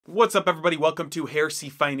What's up, everybody? Welcome to Heresy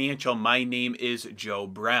Financial. My name is Joe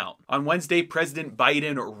Brown. On Wednesday, President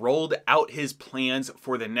Biden rolled out his plans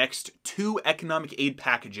for the next two economic aid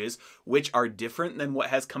packages, which are different than what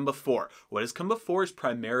has come before. What has come before is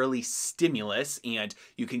primarily stimulus, and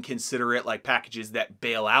you can consider it like packages that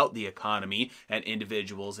bail out the economy and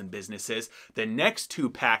individuals and businesses. The next two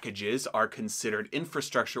packages are considered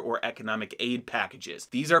infrastructure or economic aid packages.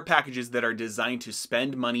 These are packages that are designed to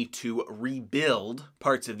spend money to rebuild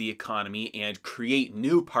parts of the economy and create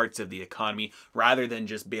new parts of the economy rather than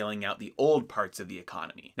just bailing out the old parts of the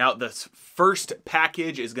economy. Now, the first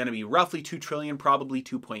package is going to be roughly $2 trillion, probably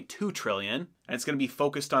 $2.2 trillion. And it's going to be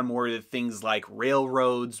focused on more of the things like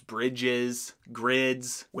railroads, bridges,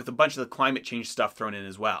 grids, with a bunch of the climate change stuff thrown in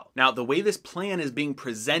as well. Now, the way this plan is being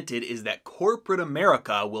presented is that corporate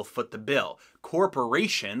America will foot the bill.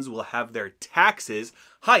 Corporations will have their taxes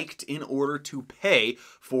hiked in order to pay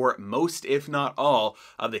for most, if not all,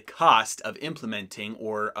 of the cost of implementing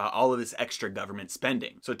or all of this extra government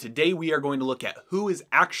spending. So today we are going to look at who is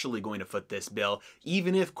actually going to foot this bill,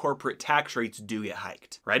 even if corporate tax rates do get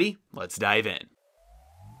hiked. Ready? Let's dive in.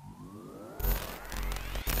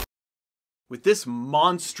 With this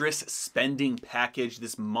monstrous spending package,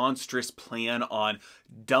 this monstrous plan on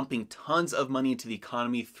dumping tons of money into the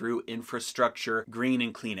economy through infrastructure, green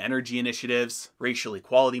and clean energy initiatives, racial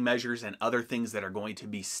equality measures, and other things that are going to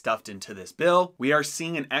be stuffed into this bill, we are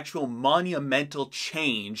seeing an actual monumental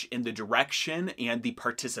change in the direction and the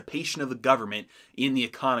participation of the government in the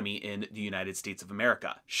economy in the United States of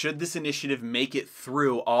America. Should this initiative make it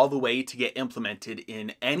through all the way to get implemented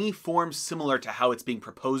in any form similar to how it's being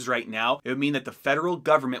proposed right now, it would mean that the federal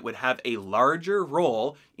government would have a larger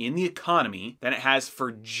role in the economy than it has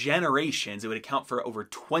for generations. It would account for over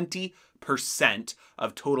 20%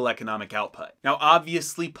 of total economic output. Now,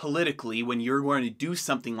 obviously, politically, when you're going to do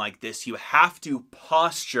something like this, you have to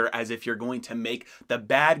posture as if you're going to make the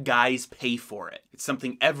bad guys pay for it. It's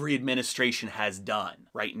something every administration has done.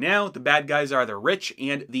 Right now, the bad guys are the rich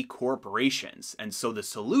and the corporations. And so the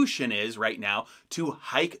solution is right now to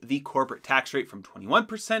hike the corporate tax rate from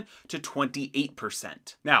 21% to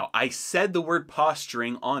 28%. Now, I said the word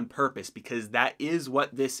posturing on purpose because that is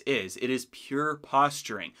what this is. It is pure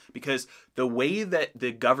posturing, because the way that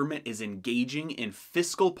the government is engaging in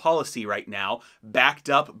fiscal policy right now, backed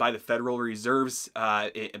up by the Federal Reserve's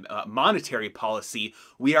monetary policy,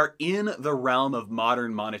 we are in the realm of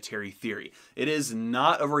modern monetary theory. It is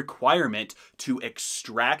not a requirement to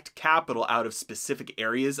extract capital out of specific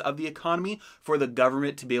areas of the economy for the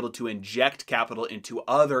government to be able to inject capital into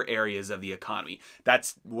other areas of the economy.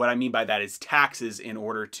 That's what I mean by that is taxes in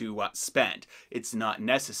order to spend. It's not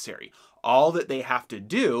necessary. All that they have to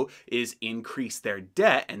do is increase their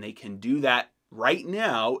debt, and they can do that right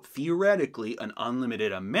now, theoretically, an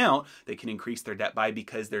unlimited amount they can increase their debt by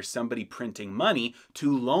because there's somebody printing money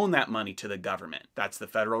to loan that money to the government. That's the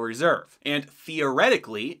Federal Reserve. And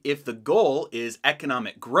theoretically, if the goal is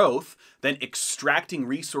economic growth, then extracting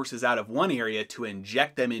resources out of one area to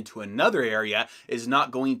inject them into another area is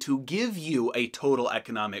not going to give you a total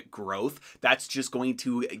economic growth. That's just going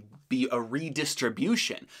to be a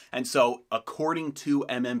redistribution. And so according to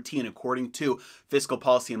MMT and according to fiscal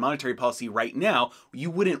policy and monetary policy right now, you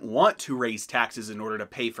wouldn't want to raise taxes in order to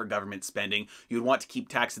pay for government spending. You would want to keep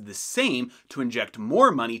taxes the same to inject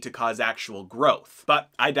more money to cause actual growth. But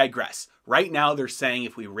I digress. Right now, they're saying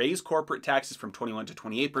if we raise corporate taxes from 21 to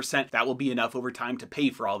 28%, that will be enough over time to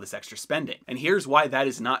pay for all this extra spending. And here's why that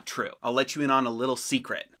is not true. I'll let you in on a little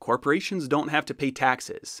secret. Corporations don't have to pay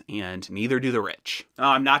taxes, and neither do the rich.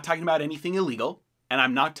 I'm not talking about anything illegal. And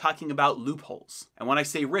I'm not talking about loopholes. And when I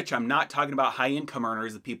say rich, I'm not talking about high income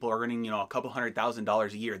earners, the people earning, a couple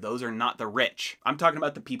 $100,000 a year. Those are not the rich. I'm talking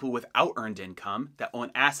about the people without earned income that own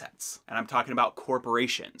assets. And I'm talking about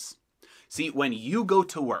corporations. See, when you go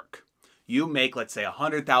to work, you make, let's say,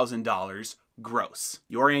 $100,000 gross.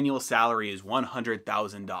 Your annual salary is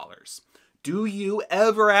 $100,000. Do you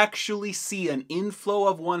ever actually see an inflow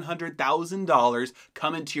of $100,000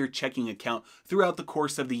 come into your checking account throughout the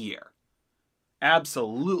course of the year?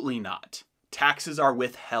 Absolutely not. Taxes are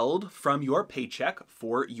withheld from your paycheck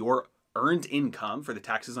for your earned income, for the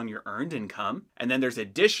taxes on your earned income. And then there's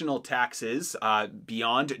additional taxes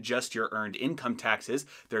beyond just your earned income taxes.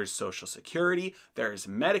 There's Social Security, there's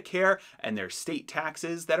Medicare, and there's state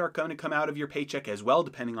taxes that are going to come out of your paycheck as well,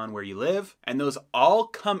 depending on where you live. And those all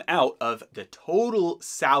come out of the total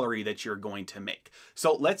salary that you're going to make.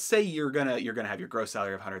 So let's say you're gonna have your gross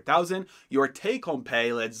salary of $100,000. Your take-home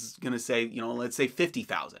pay, let's say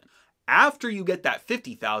 50,000. After you get that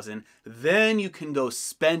 $50,000, then you can go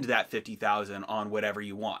spend that $50,000 on whatever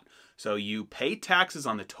you want. So you pay taxes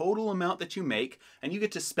on the total amount that you make, and you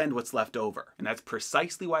get to spend what's left over. And that's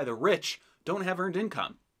precisely why the rich don't have earned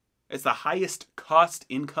income. It's the highest cost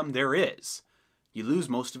income there is. You lose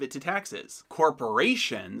most of it to taxes.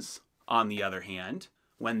 Corporations, on the other hand,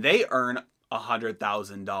 when they earn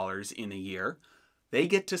 $100,000 in a year, they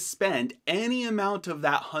get to spend any amount of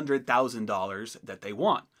that $100,000 that they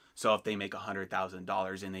want. So if they make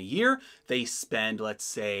 $100,000 in a year, they spend, let's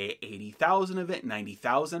say, 80,000 of it,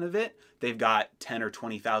 90,000 of it. They've got 10 or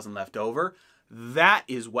 20,000 left over. That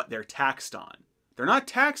is what they're taxed on. They're not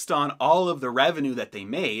taxed on all of the revenue that they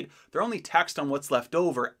made. They're only taxed on what's left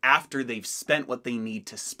over after they've spent what they need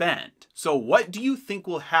to spend. So what do you think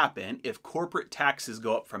will happen if corporate taxes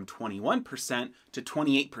go up from 21% to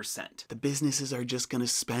 28%? The businesses are just going to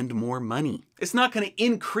spend more money. It's not going to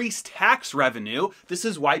increase tax revenue. This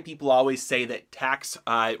is why people always say that tax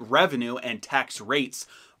revenue and tax rates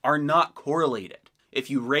are not correlated. If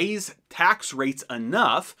you raise tax rates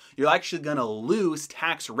enough, you're actually going to lose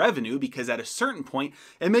tax revenue, because at a certain point,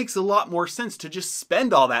 it makes a lot more sense to just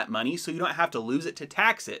spend all that money so you don't have to lose it to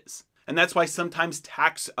taxes. And that's why sometimes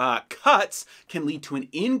tax cuts can lead to an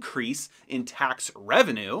increase in tax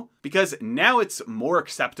revenue, because now it's more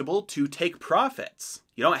acceptable to take profits.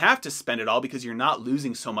 You don't have to spend it all because you're not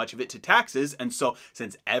losing so much of it to taxes. And so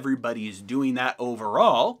since everybody is doing that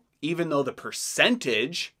overall, even though the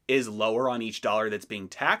percentage is lower on each dollar that's being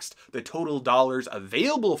taxed, the total dollars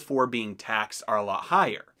available for being taxed are a lot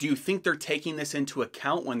higher. Do you think they're taking this into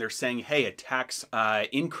account when they're saying, hey, a tax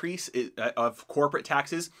increase of corporate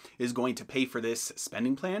taxes is going to pay for this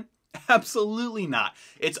spending plan? Absolutely not.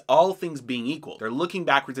 It's all things being equal. They're looking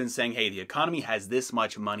backwards and saying, hey, the economy has this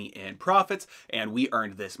much money in profits, and we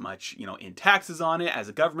earned this much, in taxes on it as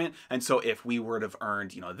a government. And so if we would have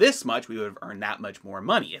earned, this much, we would have earned that much more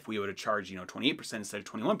money if we would have charged, 28% instead of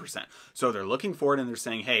 21%. So they're looking forward and they're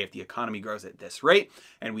saying, hey, if the economy grows at this rate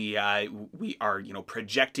and we are,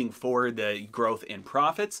 projecting forward the growth in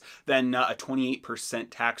profits, then a 28%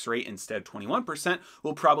 tax rate instead of 21%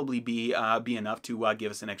 will probably be enough to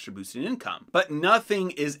give us an extra boost in income. But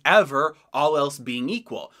nothing is ever all else being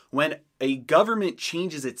equal. When a government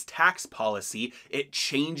changes its tax policy, it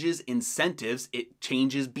changes incentives, it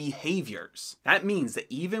changes behaviors. That means that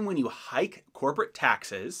even when you hike corporate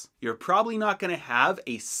taxes, you're probably not going to have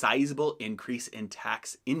a sizable increase in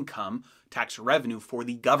tax income, tax revenue for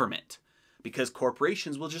the government, because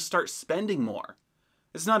corporations will just start spending more.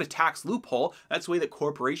 It's not a tax loophole. That's the way that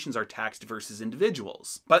corporations are taxed versus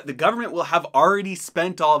individuals. But the government will have already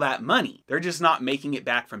spent all that money. They're just not making it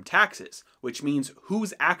back from taxes, which means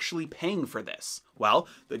who's actually paying for this? Well,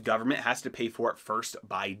 the government has to pay for it first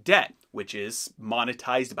by debt, which is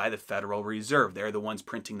monetized by the Federal Reserve. They're the ones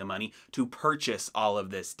printing the money to purchase all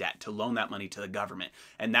of this debt, to loan that money to the government.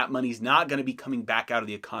 And that money's not going to be coming back out of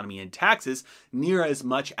the economy in taxes near as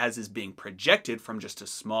much as is being projected from just a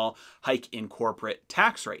small hike in corporate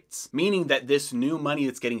tax rates. Meaning that this new money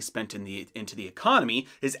that's getting spent into the economy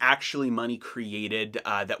is actually money created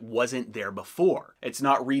that wasn't there before. It's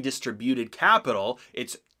not redistributed capital,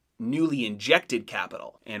 it's newly injected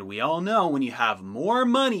capital. And we all know when you have more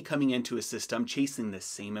money coming into a system chasing the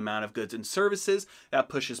same amount of goods and services, that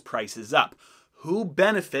pushes prices up. Who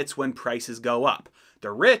benefits when prices go up?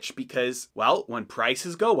 The rich, because, well, when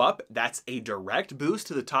prices go up, that's a direct boost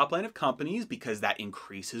to the top line of companies because that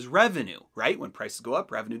increases revenue, right? When prices go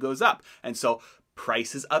up, revenue goes up. And so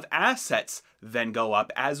prices of assets then go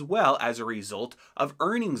up as well as a result of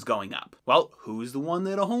earnings going up. Well, who's the one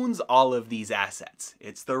that owns all of these assets?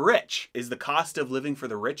 It's the rich. Is the cost of living for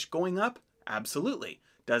the rich going up? Absolutely.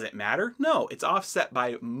 Does it matter? No, it's offset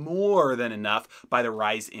by more than enough by the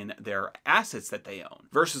rise in their assets that they own.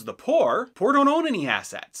 Versus the poor don't own any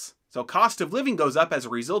assets. So cost of living goes up as a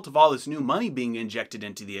result of all this new money being injected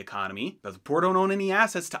into the economy, but the poor don't own any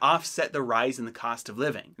assets to offset the rise in the cost of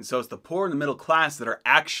living. And so it's the poor and the middle class that are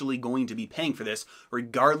actually going to be paying for this,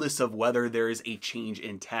 regardless of whether there is a change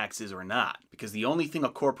in taxes or not. Because the only thing a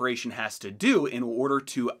corporation has to do in order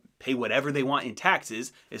to pay whatever they want in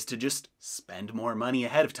taxes is to just spend more money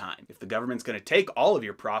ahead of time. If the government's going to take all of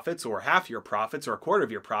your profits or half your profits or a quarter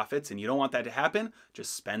of your profits and you don't want that to happen,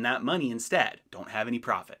 just spend that money instead. Don't have any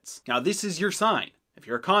profits. Now this is your sign. If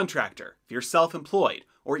you're a contractor, if you're self-employed,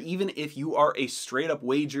 or even if you are a straight up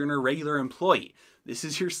wage earner regular employee, this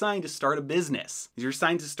is your sign to start a business. This is your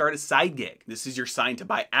sign to start a side gig. This is your sign to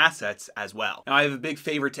buy assets as well. Now I have a big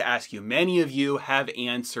favor to ask you. Many of you have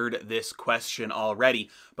answered this question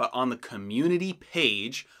already, but on the community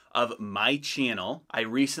page of my channel, I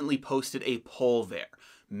recently posted a poll there.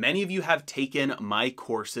 Many of you have taken my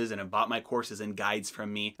courses and have bought my courses and guides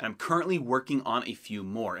from me, and I'm currently working on a few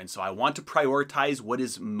more. And so I want to prioritize what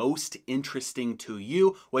is most interesting to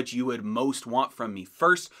you, what you would most want from me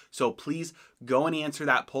first. So please go and answer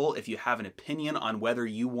that poll if you have an opinion on whether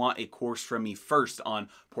you want a course from me first on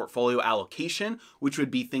portfolio allocation, which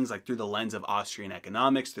would be things like through the lens of Austrian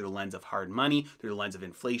economics, through the lens of hard money, through the lens of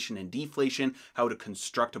inflation and deflation, how to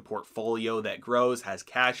construct a portfolio that grows, has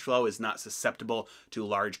cash flow, is not susceptible to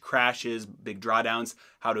large crashes, big drawdowns,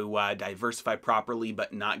 how to diversify properly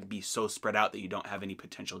but not be so spread out that you don't have any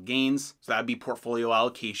potential gains. So that would be portfolio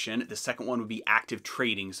allocation. The second one would be active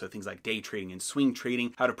trading, so things like day trading and swing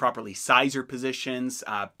trading, how to properly size your positions,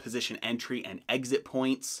 position entry and exit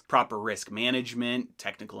points, proper risk management,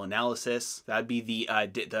 technical analysis. That'd be the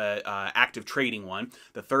active trading one.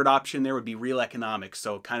 The third option there would be real economics,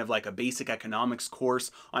 so kind of like a basic economics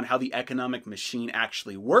course on how the economic machine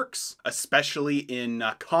actually works, especially in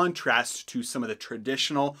contrast to some of the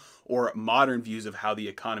traditional or modern views of how the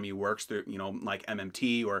economy works through, like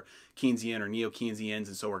MMT or Keynesian or neo-Keynesians.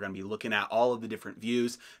 And so we're going to be looking at all of the different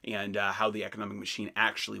views and how the economic machine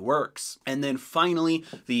actually works. And then finally,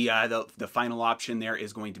 the final option there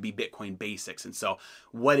is going to be Bitcoin basics. And so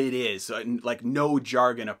what it is, like no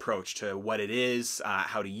jargon approach to what it is,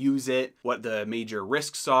 how to use it, what the major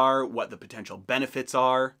risks are, what the potential benefits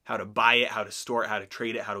are, how to buy it, how to store it, how to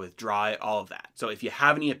trade it, how to withdraw it, all of that. So if you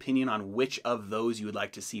have any opinion on which of those you would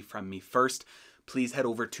like to see from me first, please head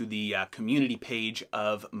over to the community page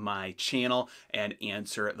of my channel and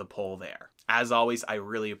answer the poll there. As always, I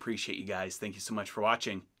really appreciate you guys. Thank you so much for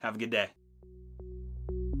watching. Have a good day.